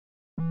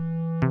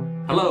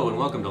Hello and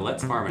welcome to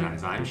Let's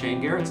Pharmanize. I'm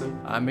Shane Garrettson.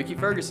 I'm Mickey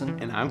Ferguson.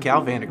 And I'm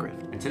Cal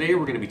Vandegrift. And today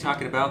we're going to be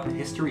talking about the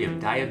history of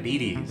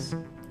diabetes.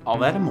 All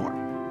that and more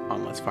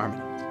on Let's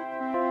Pharmanize.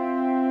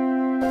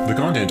 The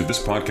content of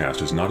this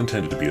podcast is not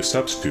intended to be a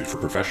substitute for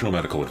professional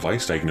medical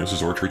advice,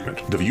 diagnosis, or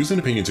treatment. The views and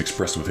opinions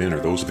expressed within are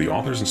those of the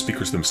authors and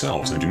speakers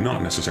themselves and do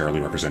not necessarily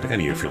represent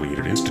any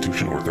affiliated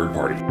institution or third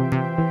party.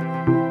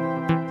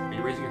 Are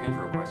you raising your hand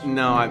for a question?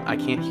 No, I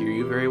can't hear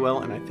you very well,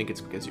 and I think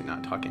it's because you're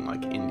not talking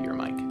like into your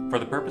mic. For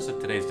the purpose of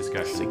today's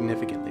discussion...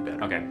 Significantly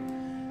better. Okay.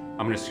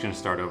 I'm just going to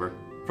start over.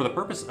 For the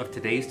purpose of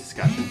today's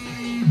discussion...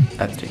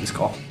 I have to take this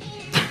call.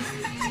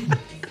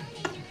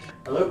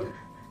 Hello?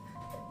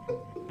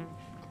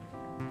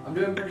 I'm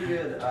doing pretty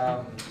good.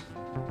 How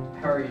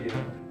are you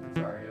doing?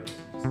 Sorry, I was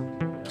just...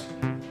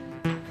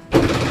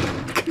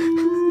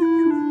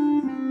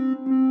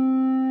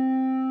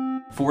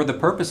 For the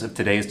purpose of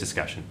today's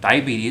discussion,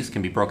 diabetes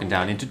can be broken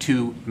down into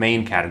two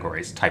main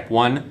categories, type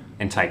 1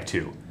 and type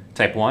 2.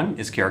 Type 1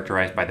 is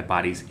characterized by the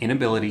body's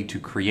inability to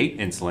create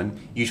insulin,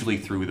 usually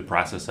through the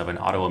process of an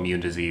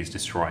autoimmune disease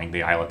destroying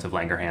the islets of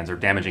Langerhans or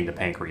damaging the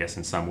pancreas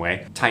in some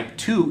way. Type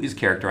 2 is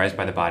characterized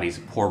by the body's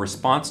poor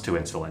response to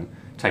insulin.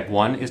 Type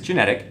 1 is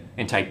genetic,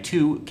 and type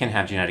 2 can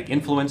have genetic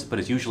influence, but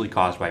is usually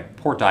caused by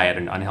poor diet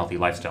and unhealthy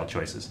lifestyle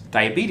choices.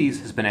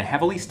 Diabetes has been a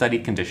heavily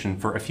studied condition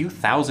for a few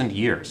thousand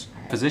years.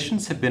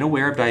 Physicians have been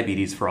aware of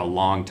diabetes for a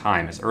long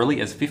time, as early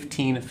as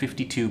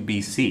 1552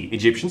 BC.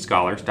 Egyptian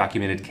scholars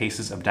documented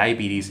cases of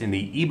diabetes in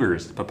the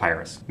Ebers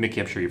Papyrus.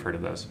 Mickey, I'm sure you've heard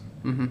of those.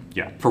 Mm-hmm.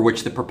 Yeah. For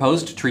which the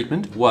proposed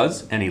treatment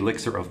was an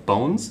elixir of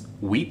bones,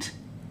 wheat,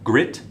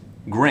 grit,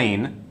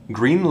 grain,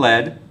 green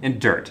lead, and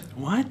dirt.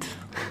 What?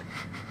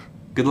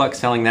 Good luck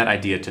selling that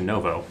idea to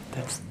Novo.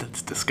 That's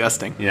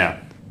disgusting. Yeah.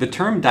 The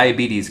term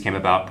diabetes came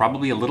about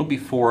probably a little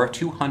before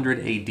 200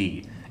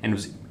 AD and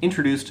was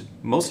introduced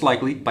most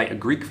likely by a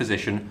Greek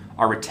physician,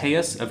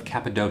 Aretaeus of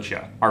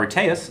Cappadocia.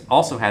 Aretaeus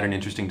also had an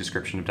interesting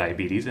description of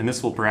diabetes, and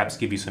this will perhaps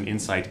give you some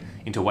insight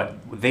into what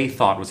they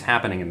thought was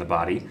happening in the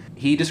body.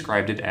 He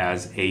described it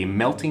as a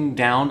melting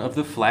down of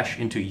the flesh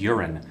into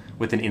urine,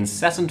 with an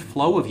incessant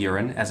flow of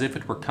urine as if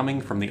it were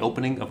coming from the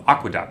opening of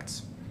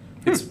aqueducts.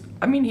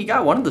 I mean, he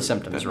got one of the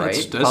symptoms, right?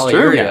 That's Polyuria.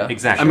 true. Yeah.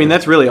 Exactly. I mean,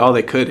 that's really all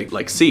they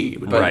could see.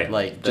 But Right.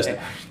 like,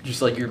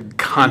 just like your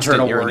Constant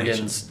internal urination.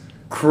 organs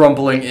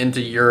crumbling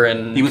into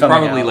urine. He was coming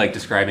probably out. like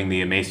describing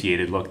the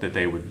emaciated look that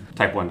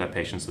type 1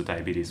 patients with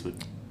diabetes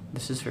would.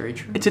 This is very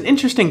true. It's an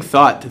interesting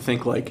thought to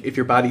think, like, if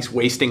your body's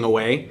wasting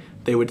away,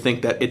 they would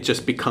think that it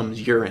just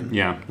becomes urine.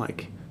 Yeah.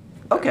 Like,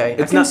 Okay,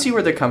 I It's can not- see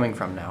where they're coming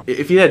from now.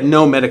 if you had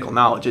no medical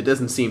knowledge, it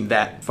doesn't seem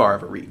that far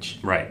of a reach.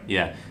 Right,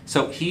 yeah.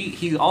 So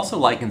he also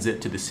likens it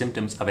to the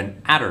symptoms of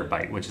an adder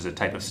bite, which is a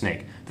type of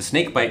snake. The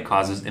snake bite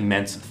causes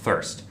immense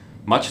thirst,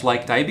 much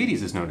like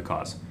diabetes is known to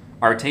cause.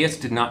 Aretaeus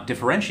did not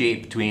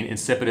differentiate between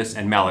insipidus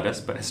and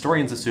mellitus, but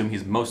historians assume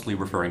he's mostly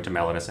referring to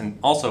mellitus. And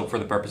also, for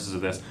the purposes of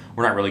this,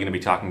 we're not really going to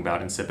be talking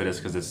about insipidus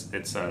because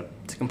it's a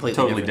completely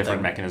totally different different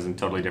thing. mechanism,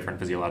 totally different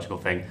physiological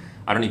thing.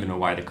 I don't even know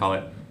why they call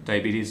it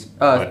diabetes,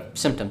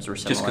 Symptoms were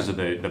similar. just because of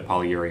the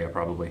polyuria,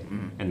 probably,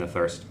 and the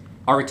thirst.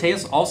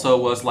 Aretaeus also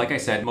was, like I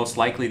said, most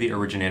likely the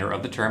originator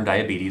of the term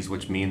diabetes,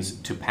 which means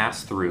to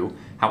pass through.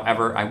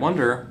 However, I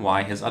wonder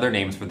why his other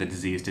names for the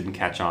disease didn't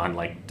catch on,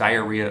 like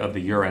diarrhea of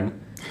the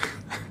urine,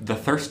 the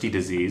thirsty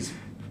disease,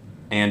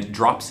 and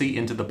dropsy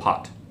into the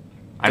pot.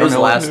 I Those don't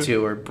know. last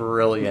two are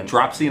brilliant.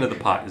 Dropsy into the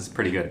pot is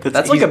pretty good.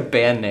 That's like a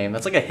band name.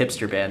 That's like a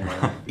hipster band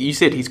name. You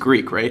said he's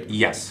Greek, right?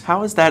 Yes.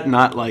 How is that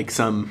not like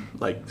some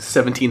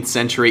 17th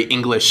century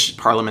English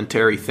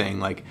parliamentary thing?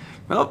 Like,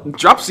 well,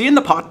 dropsy in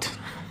the pot.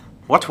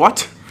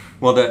 What?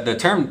 Well, the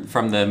term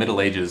from the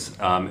Middle Ages,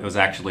 it was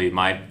actually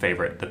my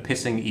favorite, the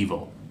pissing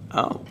evil.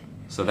 Oh,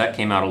 So that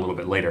came out a little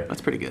bit later.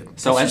 that's pretty good.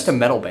 So It's as just a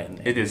metal band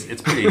name. It is.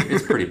 It's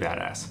pretty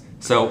badass.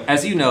 So,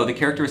 as you know, the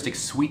characteristic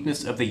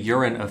sweetness of the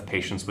urine of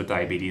patients with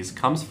diabetes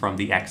comes from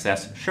the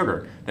excess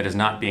sugar that is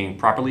not being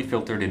properly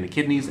filtered in the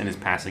kidneys and is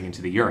passing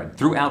into the urine.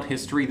 Throughout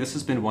history, this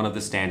has been one of the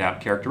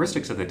standout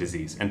characteristics of the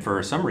disease, and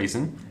for some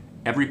reason,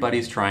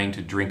 everybody's trying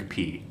to drink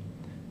pee.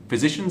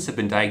 Physicians have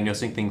been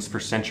diagnosing things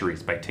for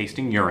centuries by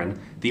tasting urine.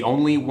 The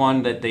only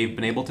one that they've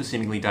been able to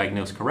seemingly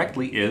diagnose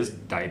correctly is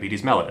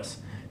diabetes mellitus.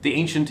 The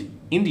ancient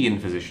Indian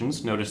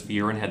physicians noticed the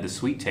urine had the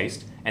sweet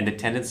taste and the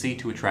tendency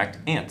to attract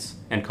ants,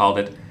 and called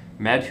it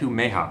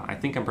madhumeha, I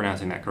think I'm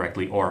pronouncing that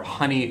correctly, or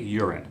honey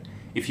urine.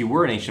 If you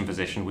were an ancient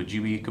physician, would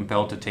you be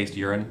compelled to taste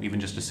urine, even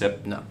just a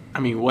sip? No,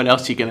 I mean, what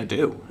else are you going to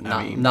do?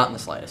 not in the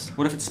slightest.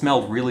 What if it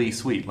smelled really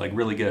sweet, like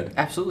really good?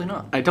 Absolutely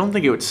not. I don't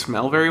think it would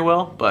smell very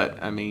well,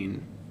 but I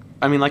mean,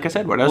 like I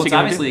said, what else Well, are you it's going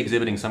to obviously do?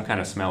 exhibiting some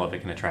kind of smell if it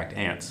can attract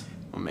ants.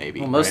 Well,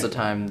 maybe. Well, most Right. of the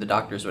time, the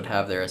doctors would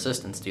have their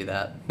assistants do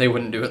that. They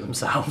wouldn't do it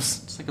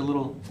themselves. It's like a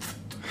little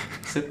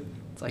sip.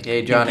 It's like,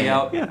 hey, Johnny,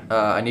 out. Yeah.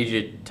 I need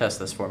you to test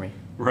this for me.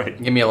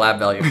 Right. Give me a lab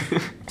value.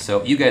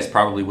 So you guys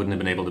probably wouldn't have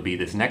been able to be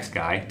this next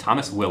guy,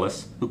 Thomas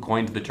Willis, who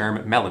coined the term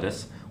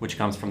mellitus, which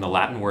comes from the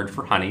Latin word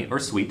for honey or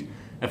sweet.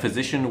 A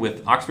physician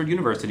with Oxford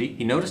University,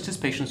 he noticed his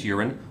patient's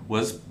urine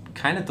was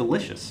kind of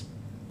delicious.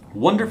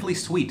 Wonderfully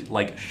sweet,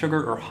 like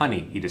sugar or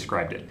honey, he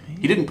described it.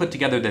 He didn't put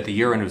together that the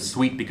urine was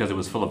sweet because it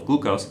was full of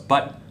glucose,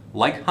 but,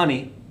 like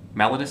honey,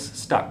 Mellitus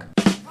stuck.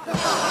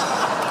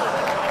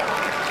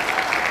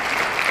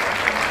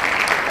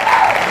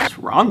 What's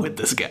wrong with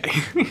this guy?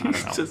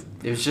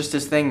 It was just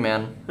his thing,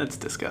 man. That's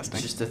disgusting.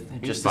 Just his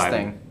vibing.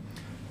 thing.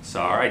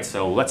 So, all right,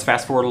 so let's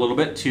fast forward a little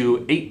bit to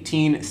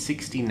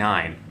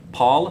 1869.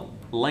 Paul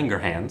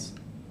Langerhans,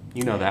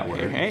 you know that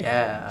word. Hey.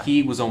 Yeah.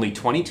 He was only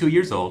 22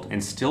 years old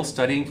and still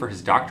studying for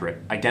his doctorate,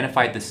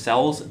 identified the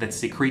cells that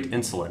secrete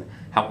insulin.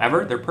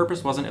 However, their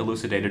purpose wasn't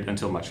elucidated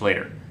until much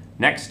later.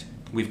 Next,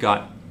 we've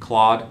got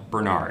Claude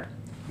Bernard.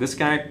 This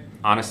guy,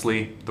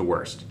 honestly, the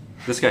worst.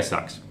 This guy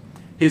sucks.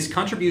 His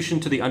contribution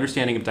to the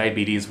understanding of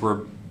diabetes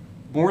were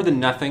more than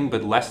nothing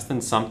but less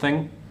than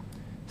something.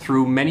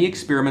 Through many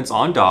experiments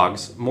on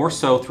dogs, more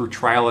so through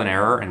trial and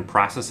error and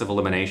process of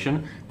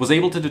elimination, was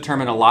able to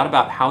determine a lot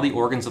about how the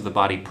organs of the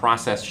body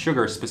process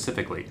sugar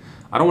specifically.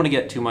 I don't want to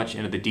get too much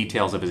into the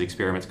details of his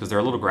experiments because they're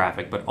a little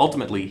graphic, but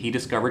ultimately he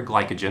discovered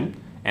glycogen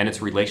and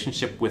its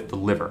relationship with the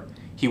liver.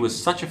 He was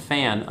such a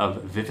fan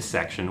of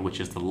vivisection,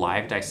 which is the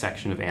live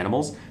dissection of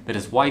animals, that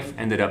his wife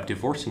ended up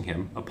divorcing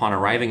him upon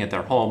arriving at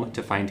their home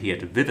to find he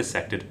had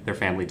vivisected their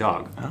family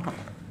dog. Oh.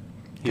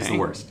 He's the Dang.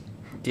 worst.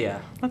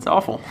 Yeah. That's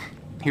awful.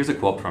 Here's a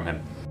quote from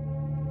him.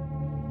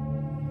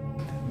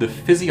 "The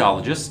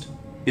physiologist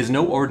is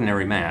no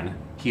ordinary man.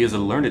 He is a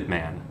learned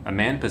man, a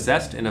man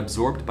possessed and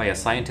absorbed by a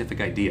scientific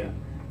idea.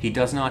 He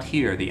does not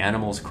hear the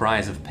animal's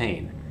cries of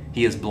pain.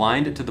 He is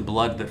blind to the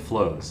blood that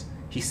flows.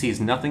 He sees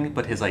nothing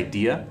but his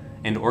idea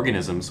and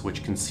organisms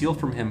which conceal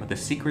from him the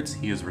secrets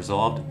he is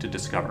resolved to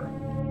discover."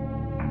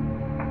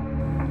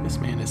 This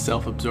man is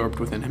self-absorbed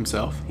within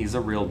himself. He's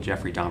a real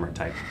Jeffrey Dahmer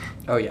type.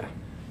 Oh yeah.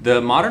 The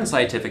modern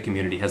scientific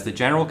community has the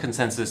general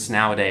consensus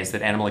nowadays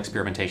that animal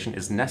experimentation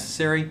is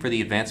necessary for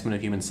the advancement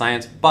of human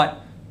science,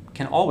 but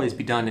can always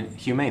be done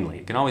humanely.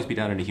 It can always be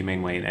done in a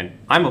humane way, and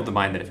I'm of the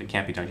mind that if it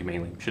can't be done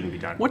humanely, it shouldn't be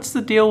done. What's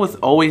the deal with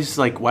always,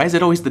 like, why is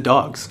it always the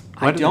dogs?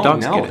 Why I did don't the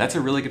dogs know. get it? That's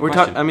a really good We're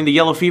question. I mean, the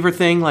yellow fever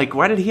thing, like,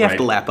 why did he have to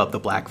Right. lap up the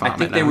black vomit? I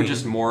think they were mean,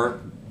 just more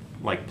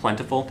like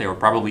plentiful. They were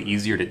probably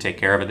easier to take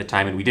care of at the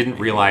time, and we didn't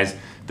realize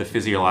the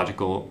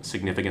physiological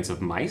significance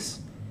of mice.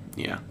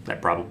 Yeah. That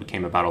probably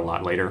came about a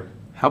lot later.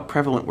 How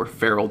prevalent were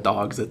feral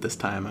dogs at this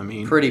time? I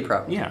mean, Pretty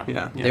prevalent. Yeah.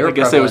 yeah. They were I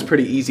guess it was prevalent.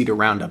 pretty easy to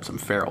round up some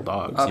feral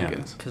dogs, I Yeah.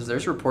 guess. Because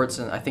there's reports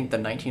in, I think, the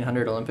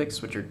 1900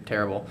 Olympics, which are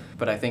terrible,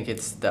 but I think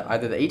it's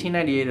either the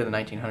 1898 or the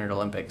 1900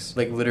 Olympics.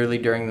 Like, literally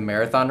during the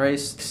marathon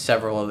race,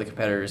 several of the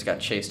competitors got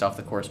chased off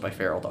the course by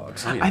feral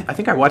dogs. Oh, yeah. I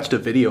think I watched a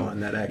video on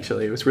that,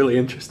 actually. It was really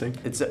interesting.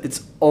 It's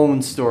its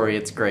own story.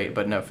 It's great.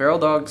 But no, feral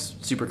dogs,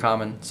 super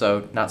common,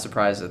 so not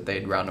surprised that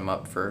they'd round them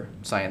up for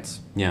science.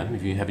 Yeah.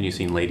 Haven't you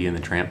seen Lady and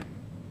the Tramp?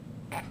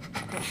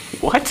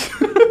 What?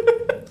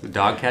 The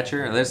dog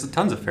catcher? There's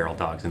tons of feral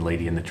dogs in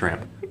Lady and the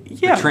Tramp.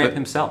 Yeah, The Tramp but-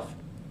 himself.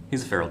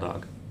 He's a feral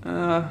dog.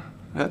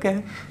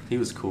 Okay. He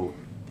was cool.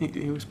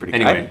 He was pretty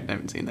Anyway. I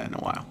haven't seen that in a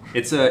while.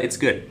 It's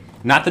good.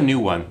 Not the new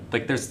one.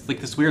 Like there's like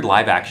this weird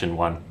live action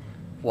one.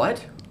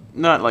 What?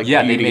 Not like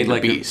Yeah, they Beauty made and the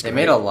like a- Beast. They right?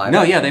 made a live No,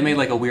 action? yeah, they made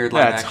like a weird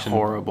live That's action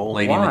horrible.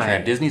 Lady and the Why?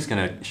 Tramp. Disney's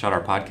gonna shut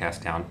our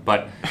podcast down,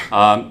 but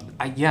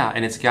yeah,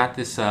 and it's got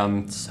this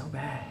It's so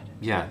bad.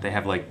 yeah, they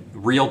have like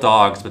real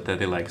dogs, but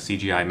they like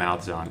CGI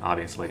mouths on,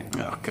 obviously.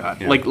 Oh god.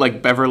 Yeah. Like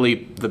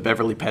the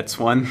Beverly Pets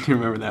one. You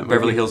remember that movie?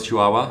 Beverly Hills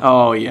Chihuahua.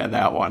 Oh yeah,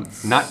 that one.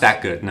 Not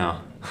that good, no.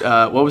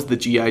 What was the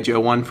G.I. Joe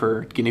one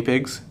for guinea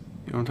pigs?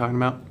 You know what I'm talking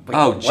about? Wait,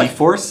 Oh, what?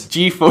 G-Force?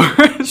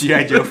 G4.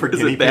 G.I. Joe for Is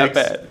guinea it that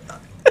pigs? bad?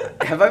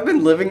 Have I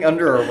been living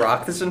under a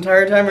rock this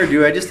entire time, or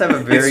do I just have a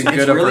very It's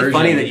good really aversion?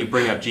 funny that you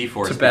bring up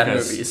G-Force to bad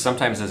because movies.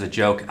 sometimes as a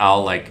joke,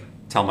 I'll like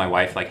tell my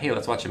wife like, "Hey,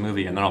 let's watch a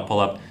movie," and then I'll pull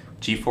up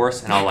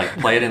G-Force and I'll like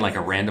play it in like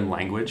a random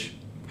language,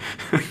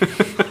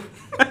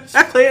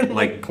 Playing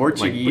like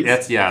Portuguese.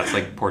 Like, it's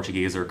like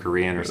Portuguese or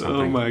Korean or something.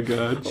 Oh my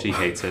god. She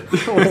hates it.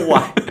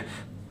 Why?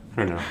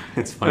 I don't know.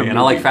 It's funny, and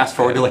I'll like fast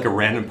forward to like a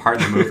random part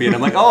in the movie, and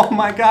I'm like, "Oh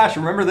my gosh,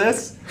 remember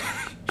this?"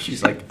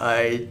 She's like,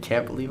 I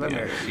can't believe I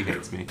married She you.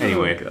 hates me.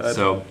 Anyway, God.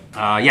 so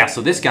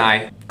so this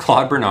guy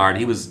Claude Bernard,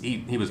 he was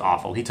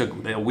awful. He took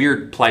a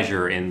weird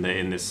pleasure in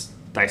this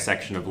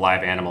dissection of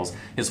live animals.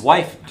 His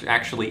wife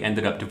actually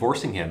ended up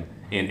divorcing him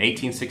in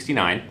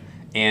 1869,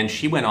 and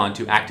she went on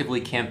to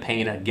actively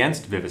campaign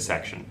against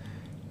vivisection.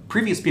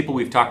 Previous people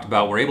we've talked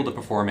about were able to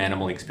perform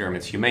animal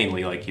experiments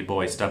humanely, like your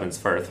boy Stubbins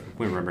Firth.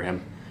 We remember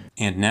him.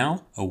 And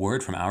now, a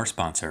word from our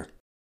sponsor.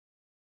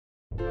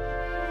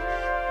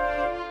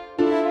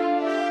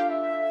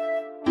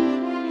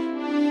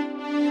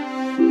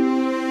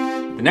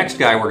 The next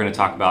guy we're going to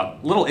talk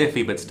about, a little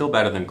iffy, but still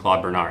better than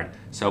Claude Bernard.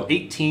 So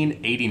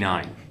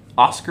 1889,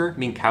 Oscar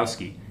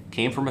Minkowski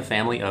came from a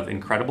family of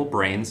incredible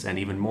brains and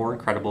even more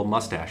incredible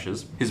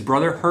mustaches. His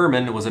brother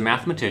Hermann was a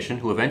mathematician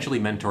who eventually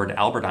mentored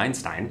Albert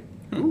Einstein.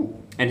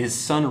 And his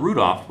son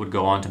Rudolf would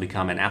go on to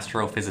become an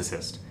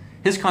astrophysicist.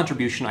 His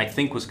contribution, I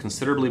think, was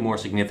considerably more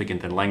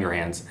significant than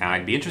Langerhans, and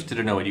I'd be interested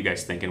to know what you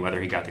guys think and whether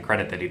he got the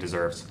credit that he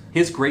deserves.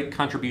 His great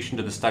contribution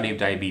to the study of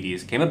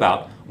diabetes came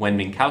about when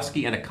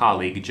Minkowski and a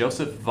colleague,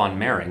 Joseph von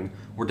Mering,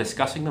 were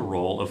discussing the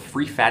role of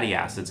free fatty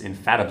acids in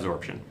fat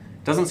absorption.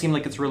 Doesn't seem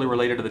like it's really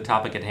related to the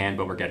topic at hand,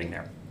 but we're getting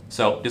there.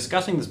 So,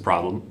 discussing this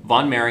problem,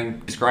 von Mering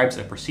describes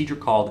a procedure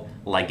called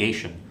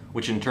ligation,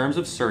 which in terms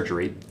of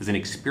surgery is an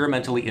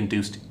experimentally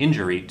induced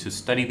injury to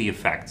study the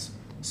effects.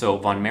 So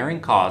von Mering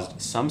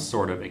caused some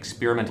sort of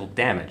experimental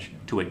damage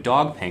to a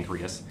dog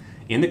pancreas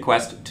in the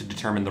quest to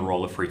determine the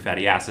role of free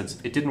fatty acids.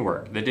 It didn't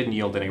work. That didn't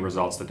yield any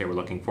results that they were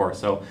looking for.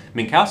 So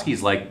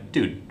Minkowski's like,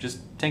 dude,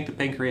 just take the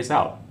pancreas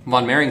out.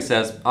 Von Mering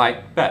says, I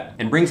bet,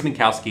 and brings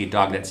Minkowski a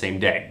dog that same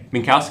day.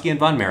 Minkowski and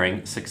von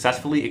Mering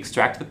successfully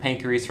extract the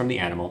pancreas from the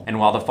animal, and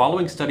while the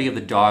following study of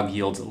the dog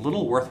yields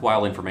little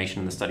worthwhile information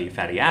in the study of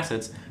fatty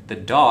acids, the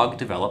dog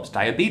develops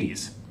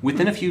diabetes.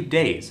 Within a few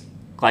days,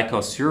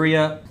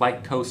 glycosuria,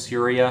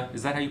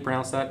 is that how you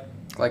pronounce that?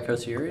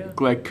 Glycosuria?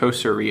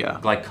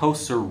 Glycosuria.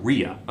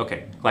 Glycosuria,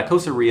 okay.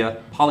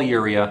 Glycosuria,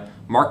 polyuria,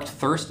 marked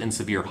thirst and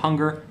severe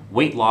hunger,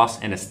 weight loss,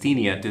 and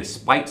asthenia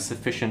despite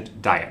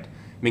sufficient diet.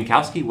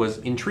 Minkowski was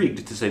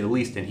intrigued, to say the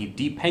least, and he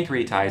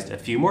depancreatized a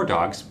few more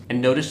dogs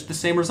and noticed the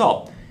same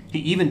result. He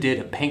even did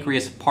a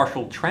pancreas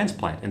partial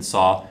transplant and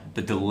saw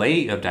the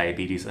delay of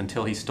diabetes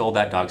until he stole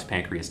that dog's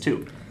pancreas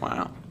too.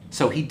 Wow.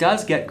 So he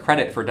does get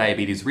credit for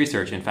diabetes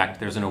research. In fact,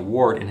 there's an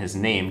award in his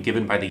name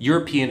given by the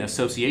European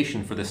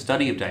Association for the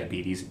Study of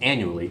Diabetes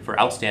annually for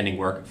outstanding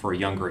work for a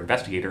younger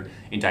investigator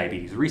in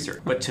diabetes research.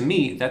 But to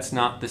me, that's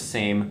not the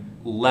same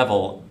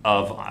level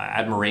of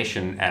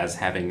admiration as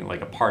having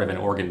like a part of an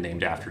organ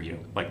named after you,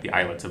 like the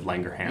islets of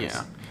Langerhans.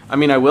 Yeah. I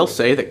mean, I will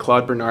say that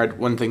Claude Bernard,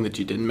 one thing that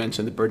you didn't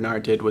mention that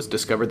Bernard did was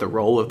discover the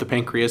role of the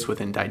pancreas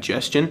within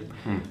digestion.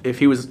 If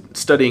he was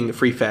studying the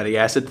free fatty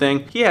acid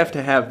thing, you have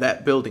to have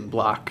that building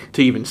block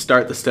to even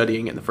start the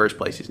studying in the first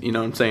place. You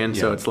know what I'm saying?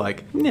 Yeah. So it's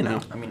like, you know.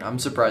 I mean, I'm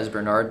surprised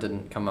Bernard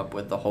didn't come up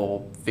with the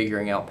whole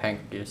figuring out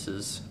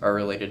pancreases are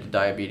related to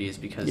diabetes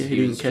because Yeah, he he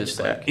didn't was catch just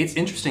that. like, It's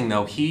interesting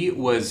though, he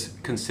was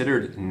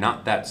considered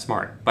not that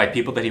smart by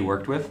people that he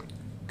worked with.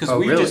 Because Oh,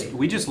 really?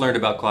 we just learned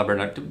about Claude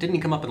Bernard. Didn't he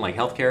come up in like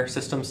healthcare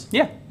systems?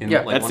 Yeah. In,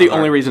 Yeah, like, That's one the of our-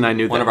 only reason I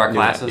knew one that. of our knew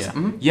that, classes.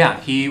 yeah. Yeah,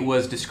 he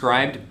was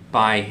described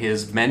by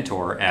his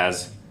mentor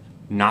as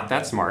not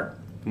that smart.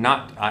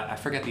 Not I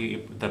forget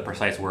the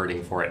precise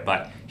wording for it,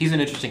 but he's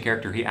an interesting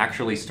character. He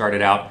actually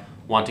started out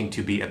wanting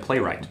to be a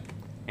playwright,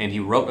 and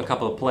he wrote a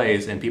couple of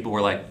plays, and people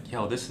were like,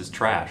 "Yo, this is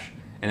trash."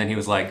 And then he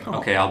was like,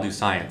 "Okay, I'll do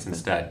science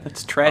instead."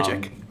 That's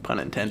tragic, pun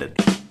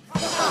intended.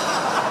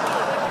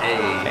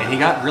 And he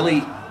got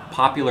really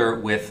popular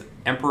with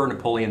Emperor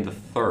Napoleon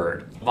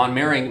III. Von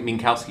Mering,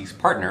 Minkowski's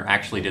partner,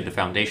 actually did the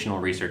foundational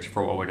research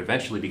for what would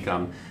eventually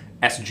become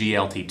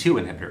SGLT2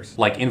 inhibitors,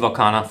 like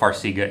Invokana,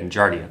 Farxiga, and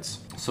Jardiance.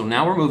 So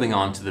now we're moving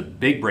on to the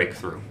big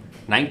breakthrough.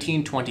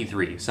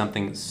 1923,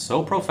 something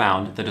so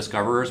profound the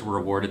discoverers were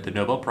awarded the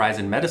Nobel Prize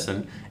in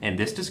Medicine, and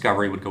this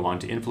discovery would go on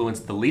to influence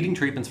the leading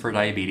treatments for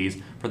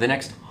diabetes for the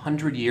next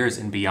 100 years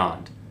and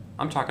beyond.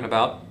 I'm talking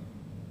about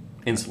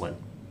insulin.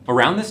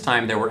 Around this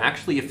time, there were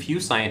actually a few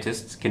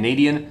scientists,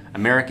 Canadian,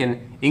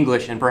 American,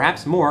 English, and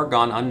perhaps more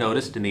gone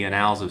unnoticed in the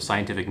annals of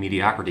scientific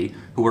mediocrity,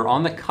 who were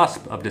on the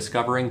cusp of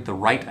discovering the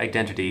right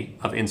identity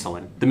of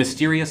insulin, the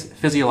mysterious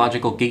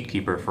physiological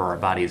gatekeeper for our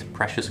body's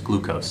precious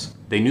glucose.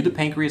 They knew the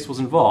pancreas was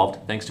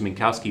involved, thanks to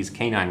Minkowski's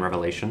canine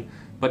revelation,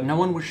 but no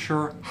one was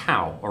sure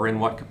how or in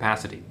what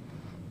capacity.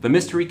 The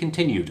mystery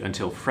continued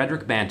until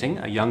Frederick Banting,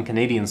 a young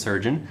Canadian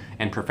surgeon,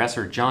 and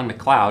Professor John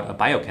McLeod, a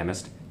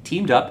biochemist,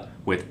 teamed up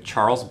with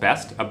Charles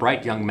Best, a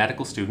bright young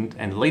medical student,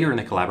 and later in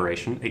the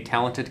collaboration, a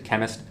talented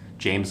chemist,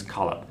 James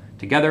Collop.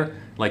 Together,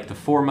 like the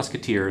Four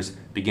Musketeers,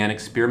 began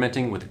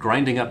experimenting with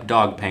grinding up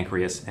dog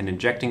pancreas and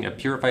injecting a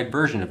purified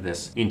version of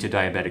this into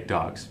diabetic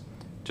dogs,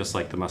 just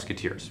like the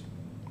Musketeers.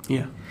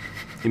 Yeah.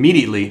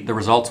 Immediately, the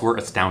results were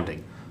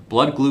astounding.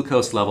 Blood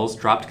glucose levels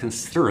dropped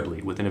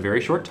considerably within a very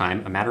short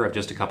time, a matter of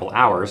just a couple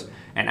hours,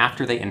 and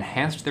after they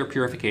enhanced their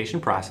purification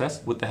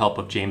process with the help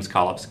of James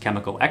Collop's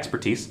chemical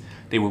expertise,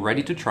 they were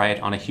ready to try it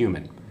on a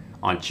human.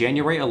 On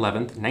January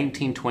 11th,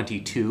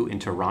 1922, in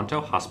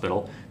Toronto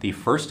Hospital, the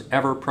first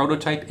ever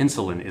prototype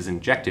insulin is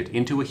injected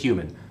into a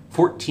human,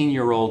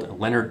 14-year-old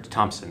Leonard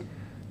Thompson.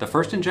 The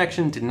first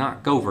injection did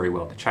not go very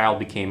well. The child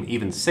became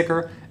even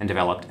sicker and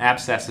developed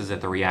abscesses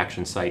at the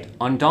reaction site.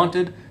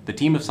 Undaunted, the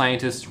team of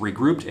scientists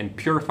regrouped and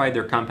purified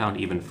their compound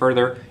even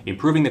further,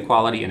 improving the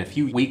quality, and a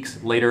few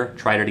weeks later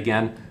tried it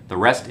again. The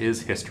rest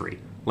is history.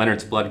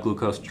 Leonard's blood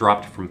glucose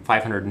dropped from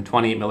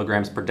 520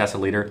 milligrams per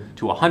deciliter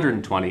to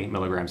 120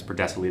 milligrams per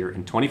deciliter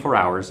in 24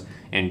 hours,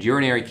 and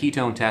urinary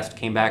ketone test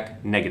came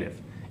back negative.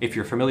 If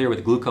you're familiar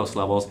with glucose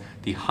levels,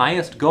 the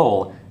highest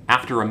goal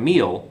after a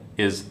meal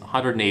is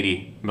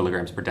 180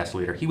 milligrams per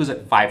deciliter. He was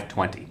at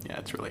 520. Yeah,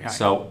 it's really high.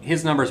 So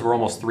his numbers were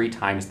almost 3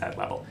 times that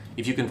level.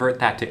 If you convert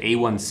that to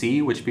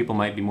A1C, which people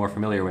might be more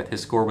familiar with,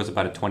 his score was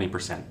about a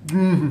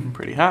 20%.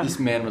 Pretty high. This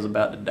man was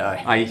about to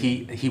die.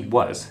 He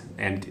was,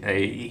 and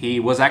he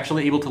was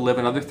actually able to live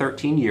another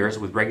 13 years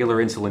with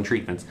regular insulin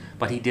treatments,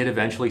 but he did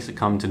eventually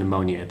succumb to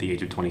pneumonia at the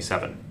age of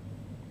 27.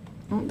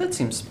 That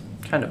seems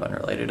kind of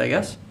unrelated, I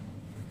guess.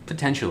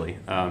 Potentially.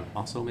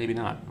 Also, maybe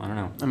not. I don't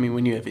know. I mean,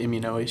 when you have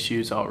immuno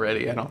issues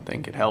already, I don't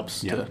think it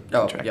helps Yeah. to Oh,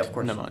 contract yeah, of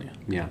course. pneumonia.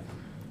 Yeah.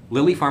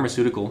 Lilly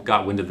Pharmaceutical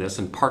got wind of this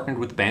and partnered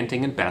with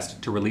Banting and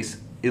Best to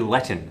release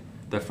Iletin,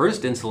 the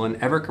first insulin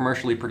ever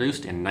commercially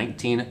produced in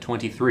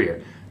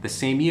 1923. The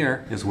same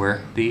year is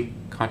where the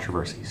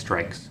controversy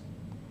strikes.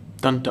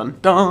 Dun dun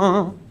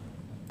dun!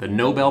 The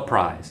Nobel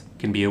Prize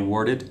can be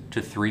awarded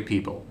to 3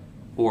 people,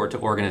 or to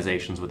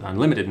organizations with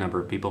unlimited number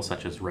of people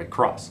such as Red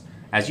Cross.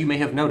 As you may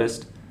have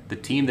noticed, the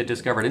team that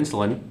discovered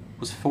insulin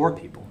was 4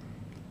 people.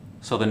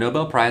 So the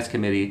Nobel Prize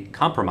Committee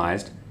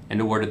compromised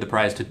and awarded the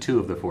prize to 2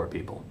 of the 4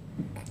 people.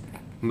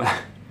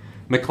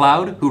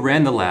 MacLeod, who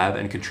ran the lab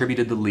and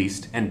contributed the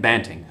least, and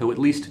Banting, who at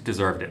least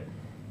deserved it.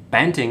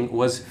 Banting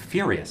was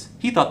furious.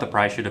 He thought the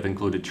prize should have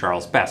included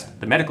Charles Best,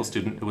 the medical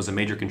student who was a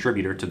major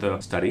contributor to the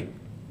study.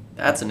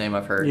 That's a name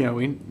I've heard. Yeah,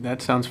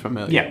 that sounds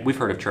familiar. Yeah, we've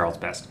heard of Charles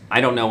Best. I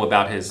don't know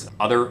about his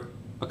other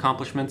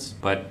accomplishments,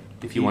 but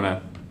if you want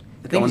to...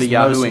 I think Going to he's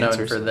Yahoo most known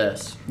Answers. for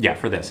this. Yeah,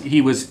 for this.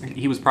 He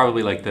was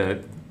probably like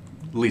the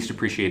least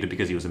appreciated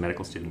because he was a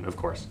medical student, of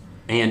course.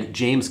 And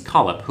James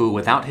Collip, who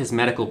without his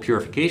medical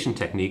purification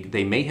technique,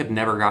 they may have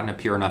never gotten a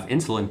pure enough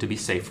insulin to be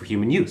safe for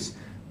human use.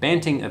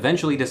 Banting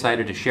eventually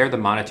decided to share the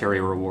monetary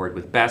reward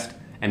with Best,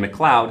 and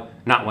MacLeod,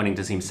 not wanting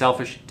to seem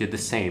selfish, did the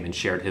same and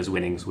shared his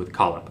winnings with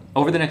Collip.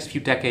 Over the next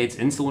few decades,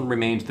 insulin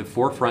remained the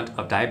forefront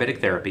of diabetic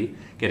therapy,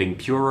 getting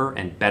purer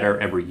and better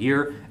every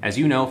year. As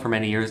you know, for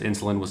many years,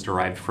 insulin was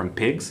derived from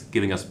pigs,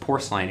 giving us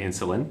porcine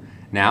insulin.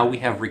 Now we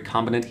have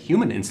recombinant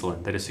human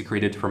insulin that is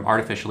secreted from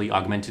artificially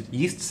augmented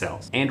yeast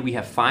cells. And we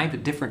have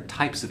 5 different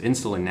types of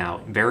insulin now,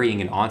 varying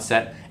in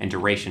onset and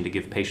duration to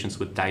give patients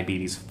with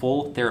diabetes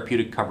full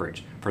therapeutic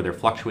coverage for their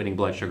fluctuating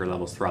blood sugar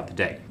levels throughout the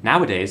day.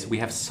 Nowadays, we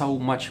have so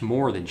much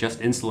more than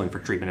just insulin for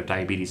treatment of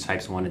diabetes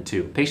types 1 and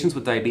 2. Patients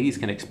with diabetes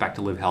can expect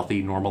to live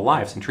healthy, normal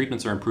lives, and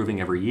treatments are improving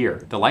every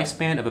year. The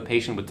lifespan of a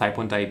patient with type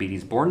 1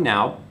 diabetes born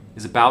now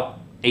is about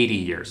 80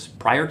 years.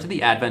 Prior to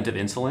the advent of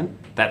insulin,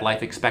 that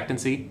life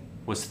expectancy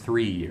was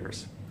 3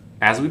 years.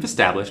 As we've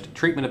established,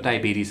 treatment of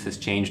diabetes has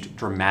changed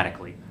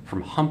dramatically.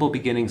 From humble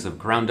beginnings of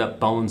ground-up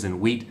bones and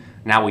wheat,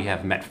 now we have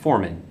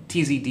metformin,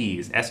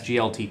 TZDs,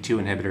 SGLT2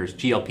 inhibitors,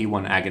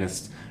 GLP-1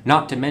 agonists,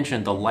 not to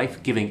mention the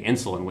life-giving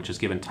insulin, which has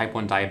given type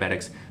 1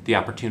 diabetics the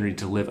opportunity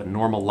to live a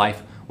normal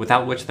life,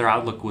 without which their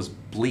outlook was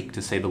bleak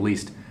to say the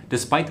least.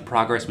 Despite the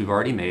progress we've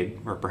already made,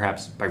 or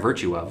perhaps by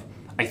virtue of,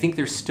 I think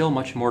there's still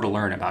much more to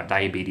learn about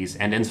diabetes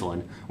and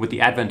insulin. With the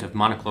advent of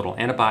monoclonal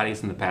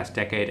antibodies in the past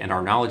decade and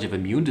our knowledge of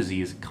immune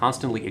disease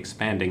constantly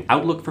expanding,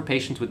 outlook for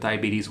patients with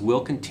diabetes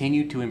will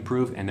continue to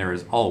improve, and there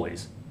is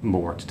always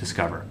more to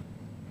discover.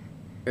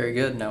 Very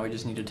good. Now we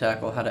just need to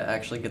tackle how to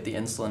actually get the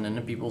insulin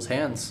into people's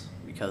hands,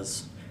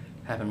 because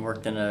having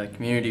worked in a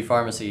community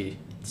pharmacy,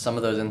 some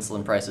of those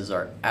insulin prices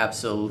are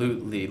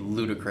absolutely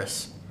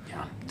ludicrous.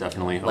 Yeah,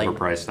 definitely Like-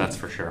 overpriced, that's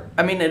for sure.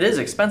 I mean, it is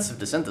expensive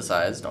to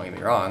synthesize, don't get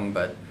me wrong,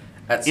 but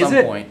at Is some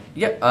it? point,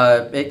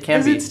 yeah, it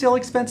can Is be. it still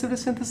expensive to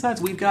synthesize?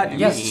 We've got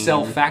Yes. yeast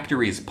cell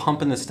factories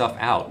pumping this stuff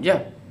out. Yeah,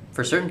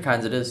 for certain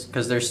kinds it is,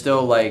 because there's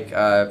still like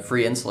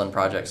free insulin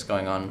projects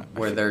going on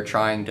where they're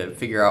trying to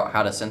figure out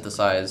how to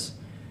synthesize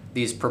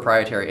these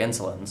proprietary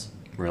insulins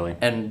Really?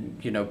 and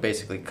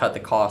basically cut the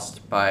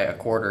cost by a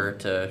quarter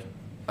to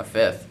a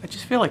fifth. I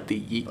just feel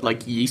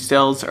like yeast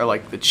cells are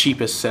like the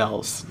cheapest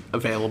cells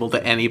available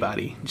to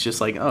anybody. It's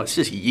just like, oh, it's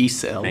just yeast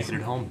cells. Make it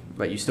at home.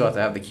 But you still have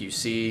to have the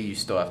QC, you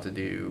still have to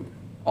do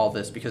all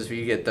this, because if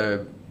you get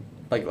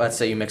let's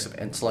say you mix up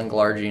insulin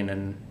glargine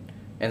and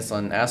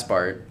insulin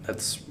aspart,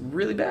 that's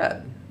really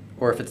bad.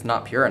 Or if it's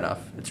not pure enough,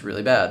 it's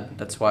really bad.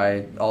 That's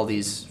why all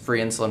these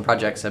free insulin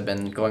projects have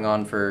been going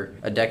on for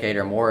a decade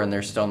or more, and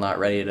they're still not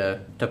ready to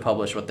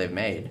publish what they've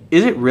made.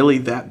 Is it really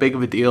that big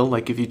of a deal?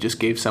 Like if you just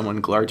gave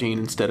someone glargine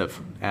instead of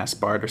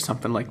aspart or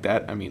something like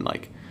that? I mean,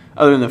 like,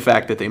 other than the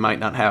fact that they might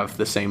not have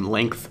the same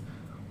length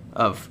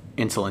of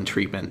insulin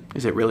treatment,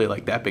 is it really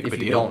like that big of a If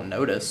deal? you don't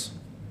notice.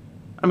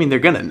 I mean, they're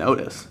gonna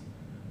notice.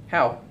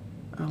 How?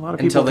 A lot of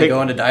Until people they take,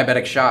 go into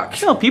diabetic shock.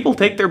 No, people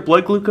take their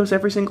blood glucose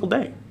every single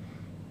day.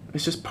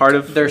 It's just part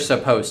of. They're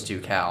supposed to,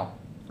 Cal.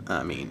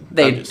 I mean,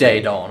 They I'm just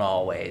saying. don't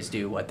always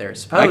do what they're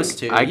supposed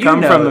to. I You come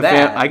know from a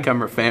that. I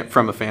come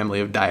from a family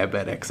of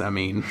diabetics. I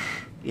mean,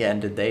 Yeah,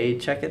 and did they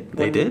check it?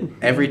 They did.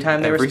 Every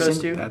time they Every were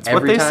supposed sing- to? that's what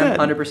Every they time, said.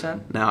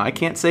 100%? now I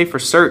can't say for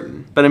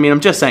certain, but I mean, I'm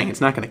just saying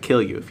it's not going to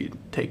kill you if you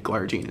take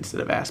glargine instead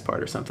of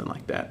aspart or something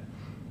like that.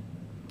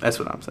 That's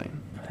what I'm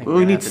saying. I think Well,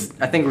 we're we gonna need. have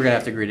to- I think we're going to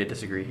have to agree to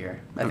disagree here.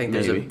 I think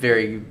there's a Maybe.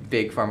 very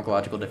big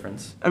pharmacological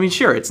difference. I mean,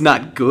 sure, it's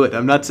not good.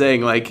 I'm not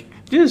saying like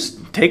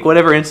just take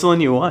whatever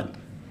insulin you want.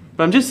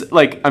 But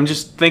I'm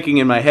just thinking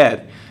in my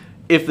head,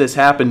 if this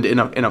happened in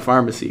a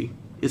pharmacy,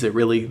 is it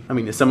really? I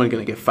mean, is someone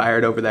going to get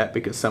fired over that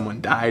because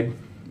someone died?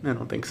 I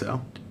don't think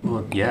so.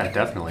 Well, yeah,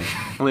 definitely.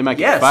 Well, they might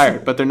get Yes.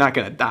 fired, but they're not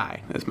going to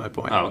die. That's my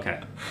point. Oh,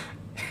 okay.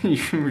 You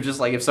were just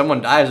like, if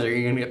someone dies, are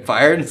you gonna get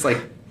fired? It's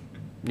like,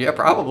 yeah,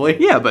 probably.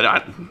 Yeah, but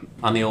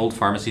On the old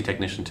pharmacy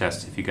technician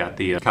test, if you got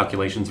the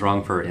calculations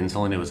wrong for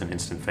insulin, it was an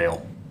instant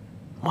fail.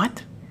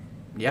 what?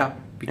 Yeah,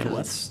 because was.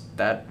 it's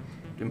that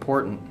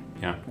important.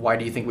 Yeah. Why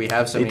do you think we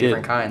have so They many did.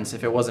 different kinds?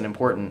 If it wasn't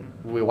important,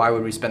 why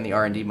would we spend the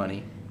R&D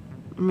money?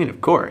 I mean, of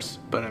course,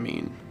 but I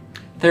mean,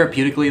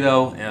 Therapeutically,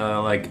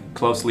 though, like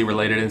closely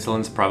related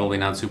insulin's probably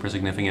not super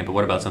significant. But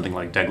what about something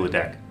like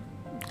Degludec?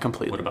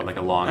 completely. What about like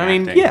a long? I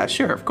mean, acting? yeah,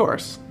 sure, of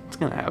course. It's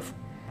going to have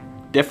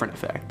different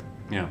effect.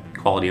 Yeah.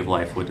 Quality of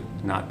life would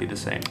not be the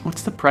same.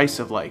 What's the price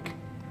of, like,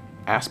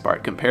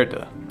 Aspart compared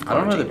to I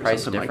don't know the Colorgen or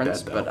price something difference,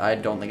 like that, though? but I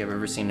don't think I've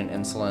ever seen an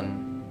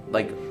insulin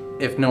like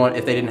if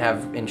they didn't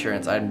have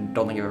insurance, I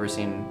don't think I've ever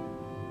seen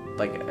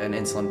like an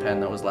insulin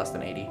pen that was less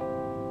than 80.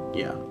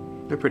 Yeah,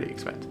 they're pretty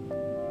expensive.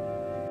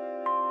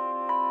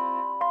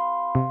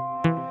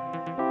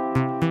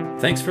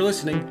 Thanks for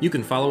listening. You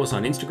can follow us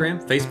on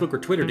Instagram, Facebook, or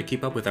Twitter to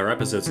keep up with our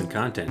episodes and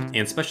content.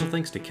 And special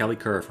thanks to Kelly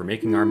Kerr for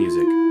making our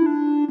music.